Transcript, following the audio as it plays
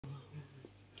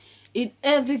In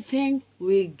everything,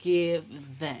 we give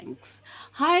thanks.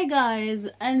 Hi, guys,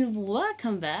 and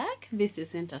welcome back. This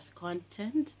is Cinta's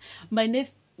content. My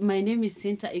name is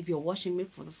Cinta. If you're watching me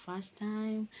for the first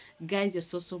time, guys, you're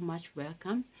so much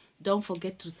welcome. Don't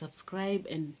forget to subscribe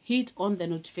and hit on the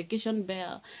notification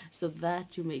bell so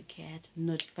that you may get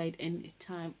notified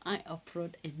anytime I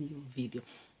upload a new video.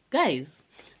 Guys,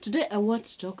 today I want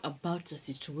to talk about the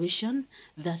situation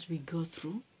that we go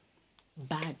through,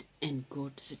 bad and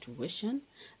good situation.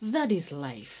 That is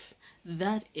life.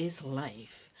 That is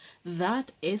life.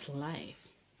 That is life.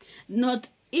 Not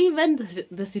even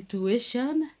the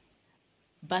situation,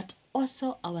 but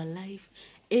also our life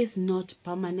is not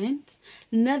permanent.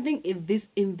 Nothing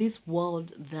in this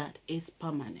world that is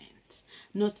permanent.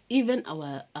 Not even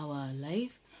our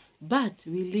life, but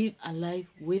we live a life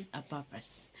with a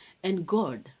purpose, and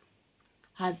God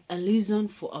has a reason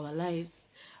for our lives.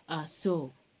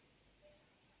 So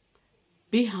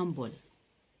be humble.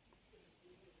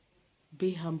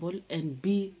 Be humble and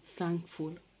be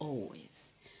thankful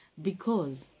always,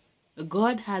 because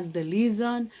God has the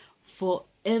reason for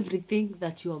everything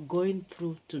that you are going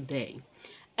through today.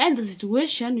 And the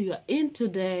situation you are in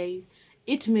today,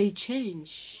 it may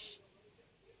change.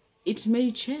 It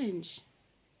may change.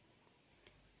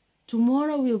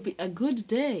 Tomorrow will be a good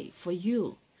day for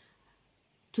you.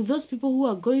 To those people who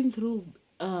are going through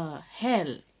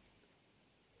hell,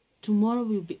 tomorrow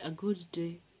will be a good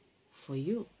day for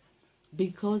you,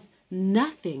 because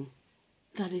nothing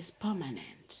that is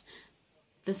permanent.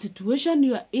 The situation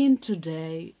you are in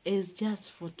today is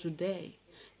just for today.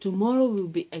 Tomorrow will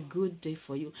be a good day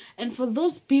for you. And for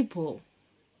those people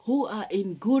who are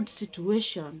in good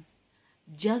situation,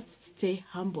 just stay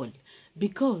humble,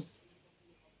 because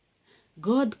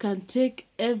God can take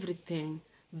everything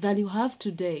that you have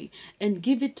today and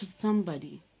give it to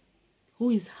somebody who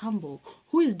is humble,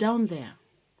 who is down there.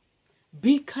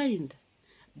 Be kind.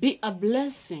 Be a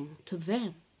blessing to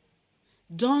them.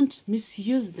 Don't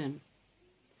misuse them,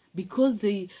 because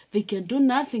they can do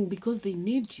nothing because they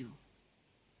need you.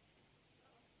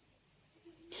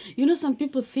 You know, some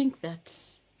people think that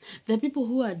the people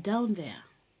who are down there,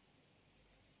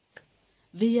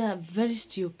 they are very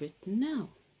stupid. No.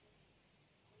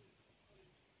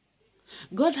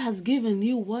 God has given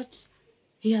you what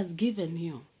He has given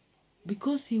you,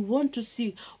 because He wants to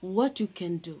see what you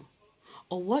can do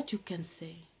or what you can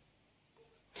say.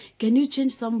 Can you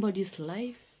change somebody's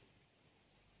life?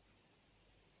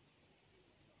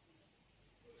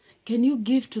 Can you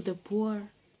give to the poor?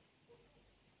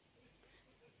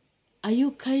 Are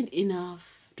you kind enough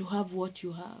to have what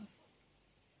you have?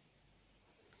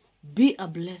 Be a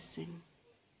blessing.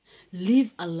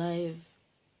 Live a life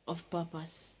of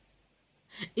purpose.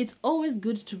 It's always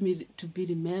good to be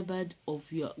remembered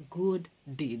of your good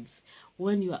deeds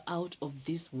when you are out of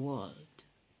this world.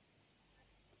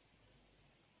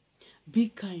 Be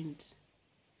kind.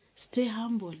 Stay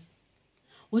humble.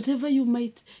 Whatever you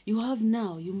have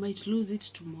now, you might lose it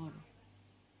tomorrow.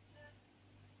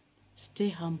 Stay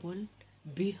humble.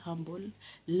 Be humble.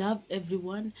 Love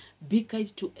everyone. Be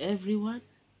kind to everyone.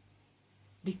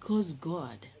 Because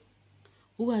God,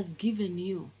 who has given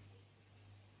you,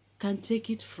 can take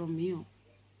it from you.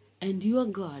 And your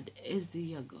God is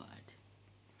your God.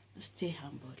 Stay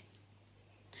humble.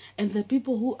 And the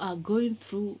people who are going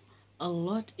through a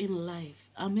lot in life,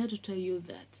 I'm here to tell you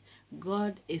that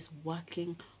God is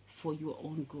working for your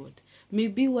own good.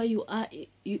 Maybe where you are,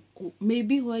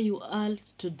 maybe where you are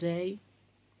today,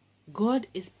 God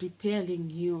is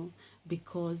preparing you,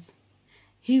 because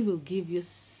He will give you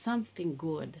something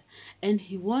good, and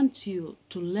He wants you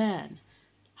to learn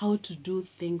how to do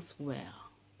things well.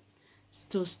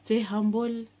 So stay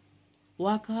humble,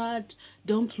 work hard,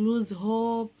 don't lose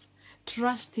hope,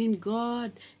 trust in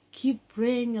God, keep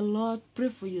praying a lot, pray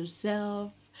for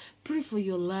yourself, pray for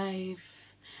your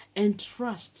life, and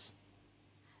trust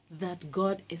that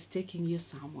God is taking you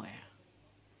somewhere.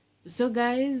 So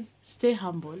guys, stay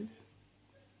humble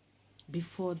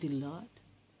before the Lord.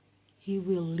 He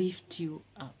will lift you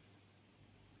up.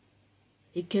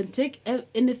 He can take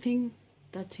anything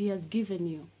that He has given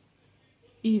you,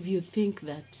 if you think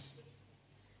that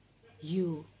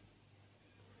you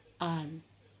are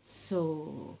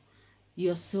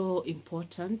you're so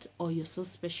important, or you're so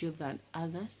special than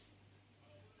others.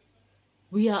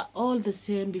 We are all the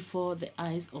same before the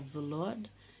eyes of the Lord,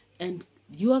 and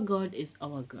your God is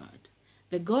our God.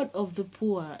 The God of the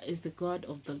poor is the God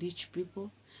of the rich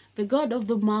people. The God of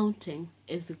the mountain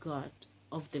is the God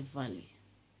of the valley.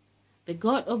 The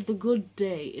God of the good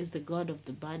day is the God of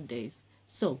the bad days.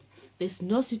 So, there's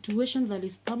no situation that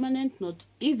is permanent, not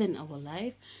even our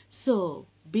life. So,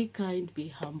 be kind, be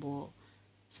humble,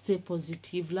 Stay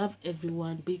positive. Love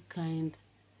everyone. Be kind.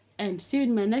 And see you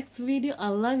in my next video. I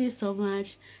love you so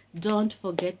much. Don't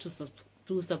forget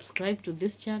to subscribe to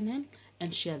this channel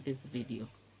and share this video.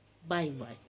 Bye bye.